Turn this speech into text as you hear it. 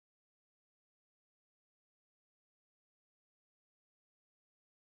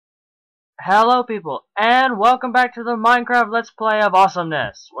Hello people, and welcome back to the Minecraft Let's Play of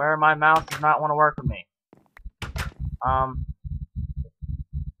Awesomeness, where my mouse does not want to work with me. Hang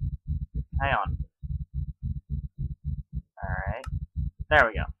on. Alright, there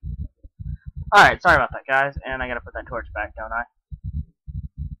we go. Alright, sorry about that guys, and I gotta put that torch back, don't I?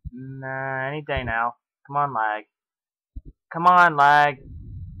 Nah, any day now. Come on, lag. Come on, lag.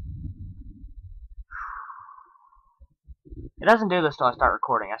 It doesn't do this till I start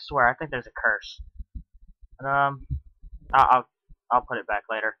recording, I swear. I think there's a curse. But, I'll put it back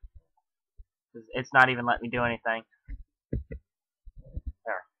later. It's not even letting me do anything.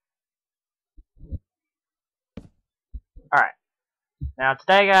 There. Alright. Now,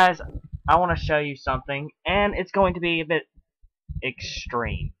 today, guys, I want to show you something, and it's going to be a bit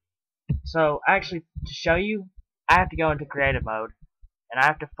extreme. So, actually, to show you, I have to go into creative mode, and I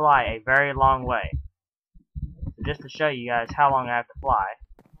have to fly a very long way. Just to show you guys how long I have to fly.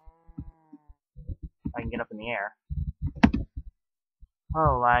 I can get up in the air.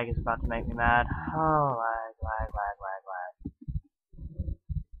 Oh, lag is about to make me mad. Oh, lag.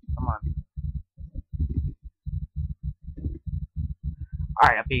 Come on.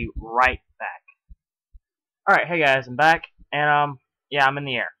 Alright, I'll be right back. Alright, hey guys, I'm back. And, yeah, I'm in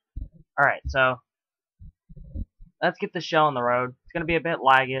the air. Alright, so let's get the show on the road. It's gonna be a bit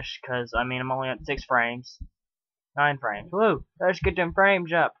laggish, because, I mean, I'm only at 6 frames. 9 frames. Woo! Let's get them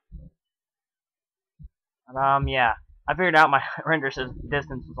frames up. And, yeah. I figured out my render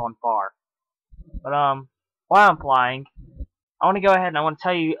distance is on far. But, while I'm flying, I want to go ahead and I want to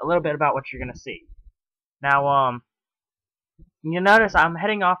tell you a little bit about what you're going to see. Now, you notice I'm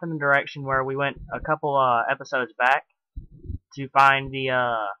heading off in the direction where we went a couple, episodes back to find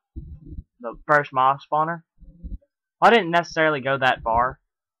the first mob spawner. I didn't necessarily go that far,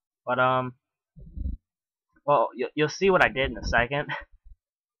 but, well, you'll see what I did in a second,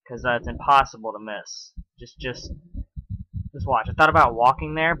 because it's impossible to miss. Just watch. I thought about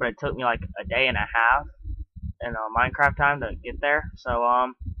walking there, but it took me like a day and a half in Minecraft time to get there.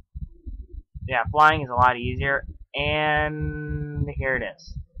 So, yeah, flying is a lot easier, and here it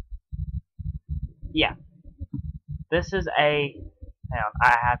is. Yeah, this is a. Hang on,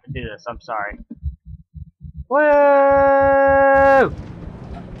 I have to do this. I'm sorry. Woo!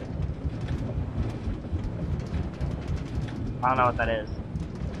 I don't know what that is.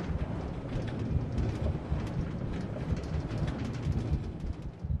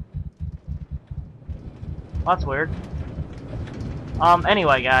 That's weird.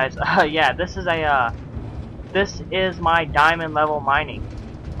 Anyway, guys, yeah, this is my diamond level mining,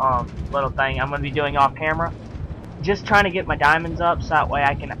 little thing I'm gonna be doing off camera. Just trying to get my diamonds up so that way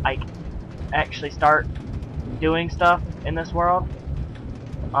I can, actually start doing stuff in this world.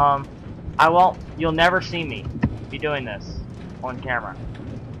 You'll never see me be doing this on camera.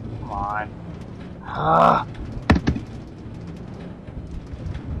 Come on.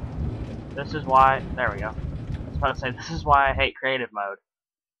 This is why, there we go. I was about to say, this is why I hate creative mode.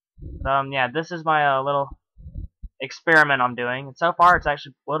 But, yeah, this is my, little experiment I'm doing. And so far, it's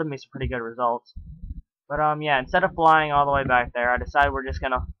actually yielded me some pretty good results. But, yeah, instead of flying all the way back there, I decided we're just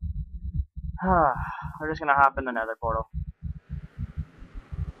gonna hop in the nether portal.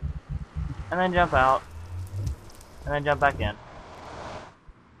 And then jump out. And then jump back in.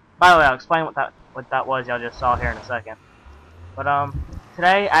 By the way, I'll explain what that was y'all just saw here in a second. But,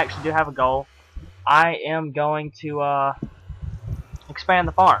 today I actually do have a goal. I am going to, expand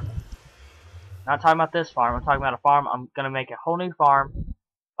the farm. Not talking about this farm, I'm talking about a farm. I'm gonna make a whole new farm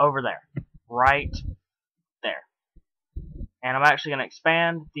over there. Right there. And I'm actually gonna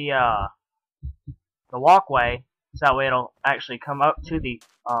expand the walkway so that way it'll actually come up to the,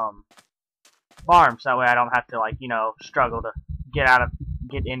 farm, so that way I don't have to, like, you know, struggle to get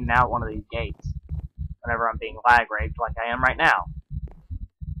in and out one of these gates whenever I'm being lag raped like I am right now.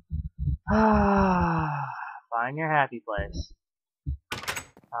 Find your happy place.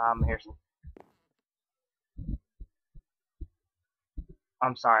 Here's some.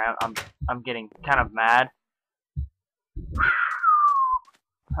 I'm sorry, I'm getting kind of mad.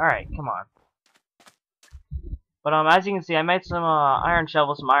 Alright, come on. But as you can see, I made some iron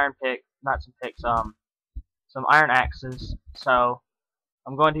shovels, some iron picks, not some picks, some iron axes. So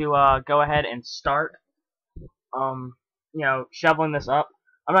I'm going to go ahead and start, you know, shoveling this up.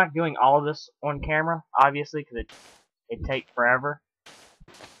 I'm not doing all of this on camera, obviously, because it'd take forever.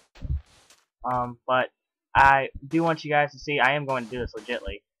 But I do want you guys to see I am going to do this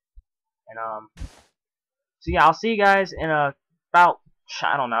legitly. And so yeah, I'll see you guys in about,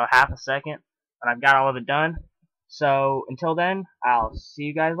 I don't know, half a second when I've got all of it done. So until then, I'll see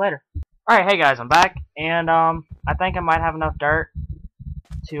you guys later. Alright, hey guys, I'm back, and I think I might have enough dirt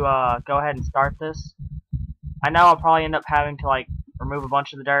to go ahead and start this. I know I'll probably end up having to like remove a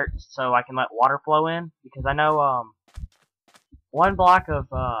bunch of the dirt so I can let water flow in, because I know one block of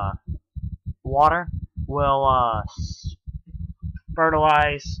water will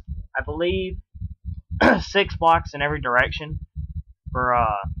fertilize, I believe, 6 blocks in every direction for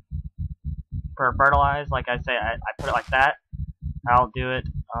fertilize. Like I say, I put it like that. I'll do it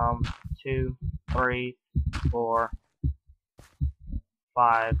 2, 3, 4,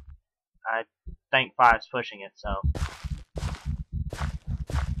 5. I think 5's pushing it, so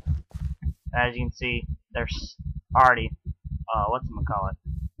as you can see, there's already whatchamacallit.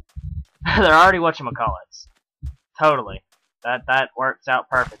 They're already whatchamacallits. Totally. That works out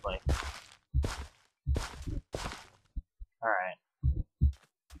perfectly. Alright.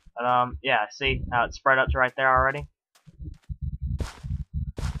 But yeah, see how it's spread up to right there already?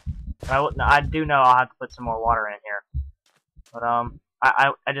 I do know I'll have to put some more water in here. But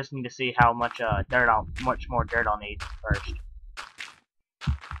I just need to see how much much more dirt I'll need first.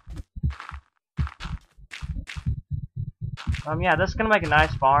 Yeah, this is gonna make a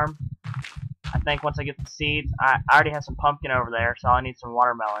nice farm. I think once I get the seeds, I already have some pumpkin over there, so I need some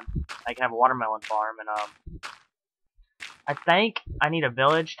watermelon. I can have a watermelon farm, and I think I need a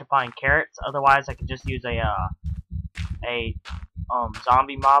village to find carrots. Otherwise, I could just use a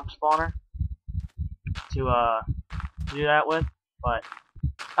zombie mob spawner to do that with. But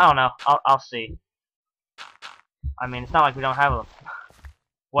I don't know. I'll see. I mean, it's not like we don't have a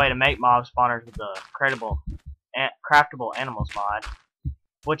way to make mob spawners with the craftable animals mod,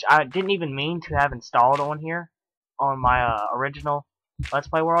 which I didn't even mean to have installed on here on my original Let's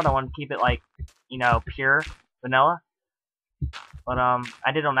Play world. I wanted to keep it like, you know, pure vanilla. But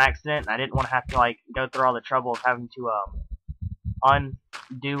I did on accident, and I didn't want to have to like go through all the trouble of having to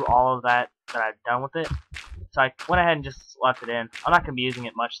undo all of that I've done with it. So I went ahead and just left it in. I'm not gonna be using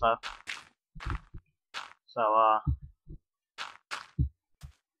it much though. So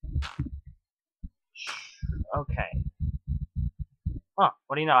okay. Huh,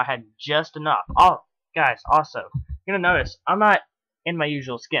 what do you know, I had just enough. Oh, guys, also, you're gonna notice, I'm not in my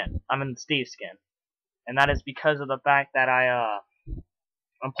usual skin. I'm in the Steve skin. And that is because of the fact that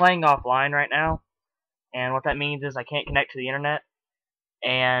I'm playing offline right now. And what that means is I can't connect to the internet.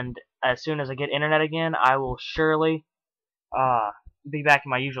 And as soon as I get internet again, I will surely be back in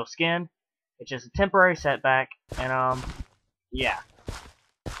my usual skin. It's just a temporary setback. And, yeah.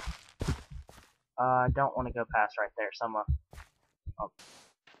 I don't want to go past right there, so I'll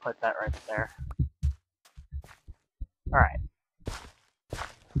put that right there. Alright.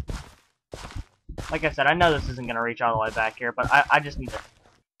 Like I said, I know this isn't going to reach all the way back here, but I just need to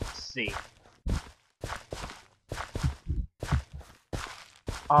see.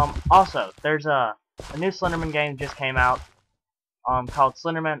 Also, there's a new Slenderman game just came out, called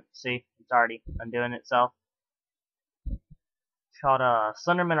Slenderman. See, it's already undoing itself. It's called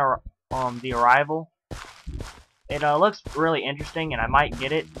Slenderman The Arrival. It looks really interesting, and I might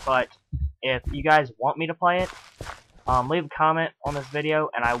get it. But if you guys want me to play it, leave a comment on this video,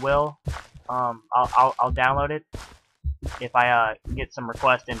 and I will. I'll download it if I get some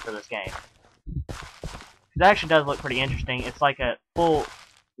requests in for this game. It actually does look pretty interesting. It's like a full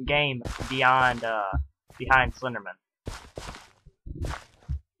game behind Slenderman.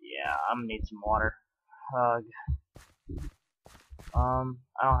 Yeah, I'm gonna need some water. Hug. I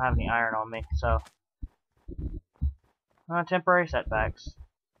don't have any iron on me, so temporary setbacks.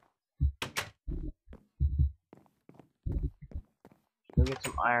 Go get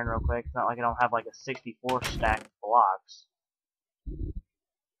some iron real quick. It's not like I don't have like a 64 stack of blocks.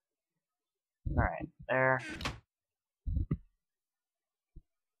 Alright, there.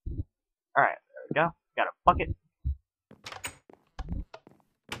 Alright, there we go. Got a bucket.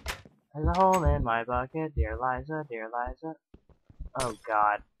 There's a hole in my bucket, dear Liza, dear Liza. Oh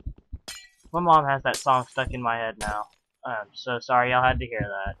god. My mom has that song stuck in my head now. I'm so sorry y'all had to hear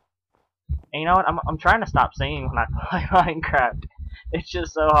that. And you know what? I'm trying to stop singing when I play Minecraft. It's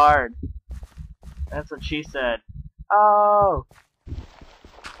just so hard. That's what she said. Oh!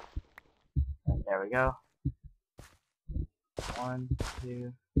 There we go. 1,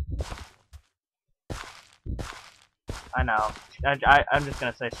 2. I know. I'm just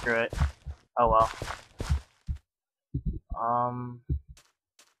gonna say screw it. Oh well.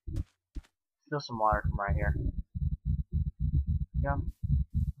 Steal some water from right here. Yeah.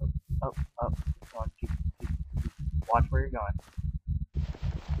 Oh. Come on, keep. Watch where you're going.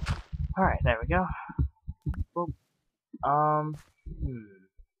 Alright, there we go. Boop.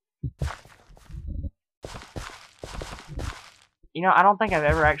 You know, I don't think I've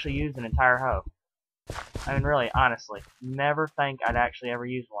ever actually used an entire hoe. I mean, really, honestly, never think I'd actually ever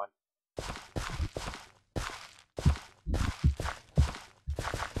use one.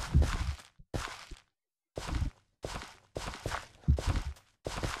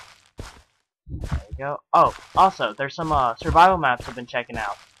 There we go. Oh, also, there's some survival maps I've been checking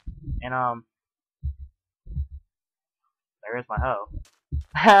out, and there's my hoe.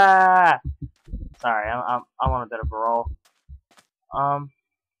 Ha! Sorry, I'm on a bit of a roll.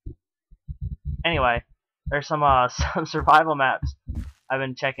 Anyway, there's some some survival maps I've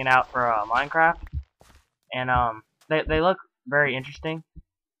been checking out for Minecraft, and they look very interesting.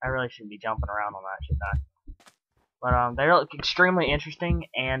 I really shouldn't be jumping around on that, shouldn't I? But they look extremely interesting,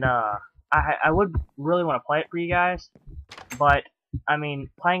 and I would really want to play it for you guys. But I mean,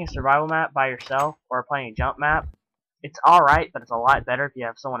 playing a survival map by yourself or playing a jump map, it's alright, but it's a lot better if you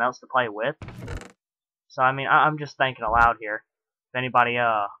have someone else to play with. So I mean, I'm just thinking aloud here. If anybody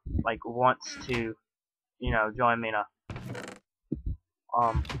like wants to, you know, join me in a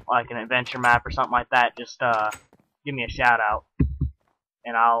like an adventure map or something like that, just give me a shout out,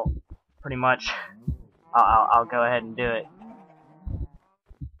 and I'll pretty much I'll go ahead and do it.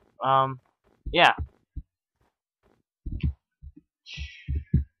 Yeah.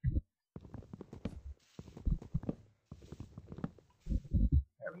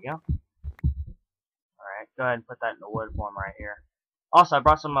 There we go. Alright, go ahead and put that in the wood form right here. Also, I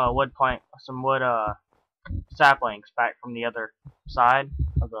brought some wood saplings back from the other side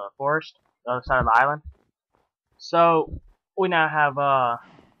of the forest, the other side of the island. So we now have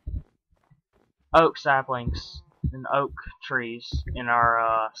oak saplings and oak trees in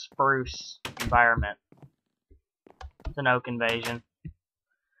our spruce environment. It's an oak invasion.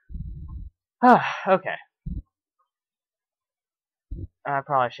 Okay. I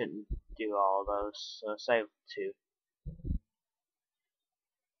probably shouldn't do all of those, so save 2.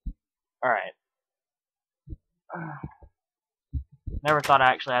 Alright. Never thought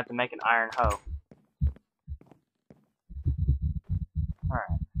I actually had to make an iron hoe.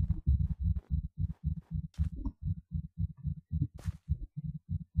 Alright.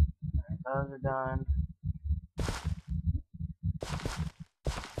 Those are done.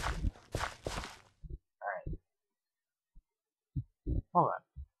 Alright. Hold on.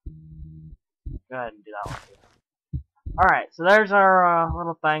 Go ahead and do that one too. Alright, so there's our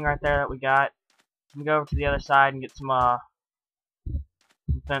little thing right there that we got. We go over to the other side and get some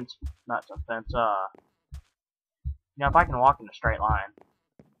fence, not some fence, you know, if I can walk in a straight line.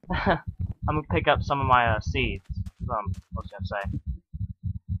 I'm gonna pick up some of my seeds. What was I gonna say?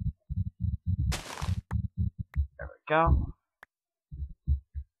 There we go.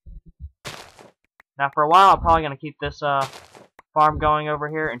 Now for a while, I'm probably gonna keep this farm going over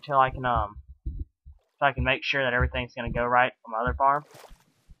here until I can make sure that everything's gonna go right on my other farm.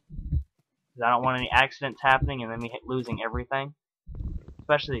 Because I don't want any accidents happening and then me losing everything,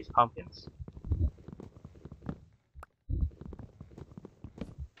 especially these pumpkins.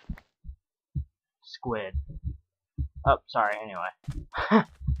 Squid. Oh, sorry. Anyway,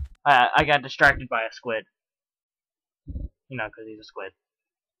 I got distracted by a squid. You know, because he's a squid.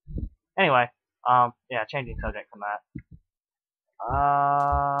 Anyway, yeah, changing subject from that.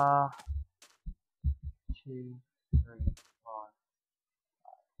 2, 3, 4,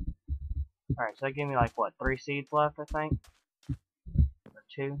 5. Alright, so that gave me like what, 3 seeds left, I think, or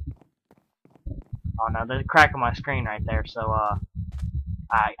 2. Oh no, there's a crack on my screen right there, so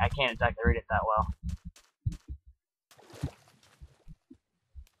I can't exactly read it that well.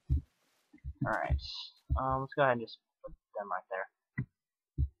 Alright, let's go ahead and just put them right there.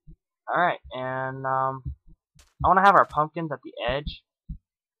 Alright, and I want to have our pumpkins at the edge,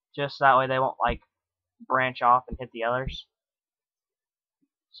 just that way they won't like branch off and hit the others.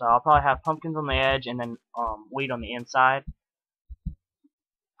 So I'll probably have pumpkins on the edge and then wheat on the inside.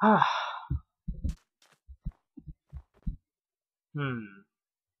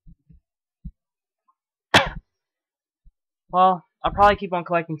 Well, I'll probably keep on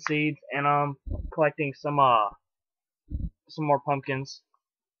collecting seeds and collecting some more pumpkins.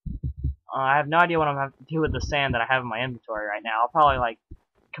 I have no idea what I'm gonna have to do with the sand that I have in my inventory right now. I'll probably like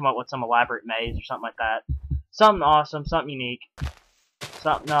come up with some elaborate maze or something like that. Something awesome, something unique,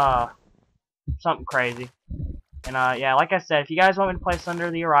 something crazy. And yeah, like I said, if you guys want me to play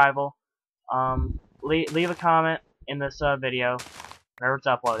Thunder the Arrival, leave a comment in this video whenever it's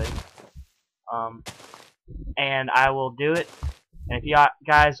uploaded. And I will do it. And if you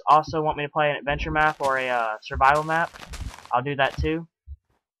guys also want me to play an adventure map or a survival map, I'll do that too.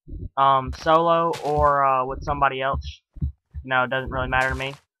 Solo or with somebody else. No, it doesn't really matter to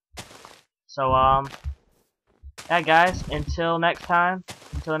me. So, yeah guys, until next time,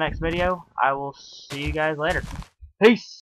 until the next video, I will see you guys later. Peace!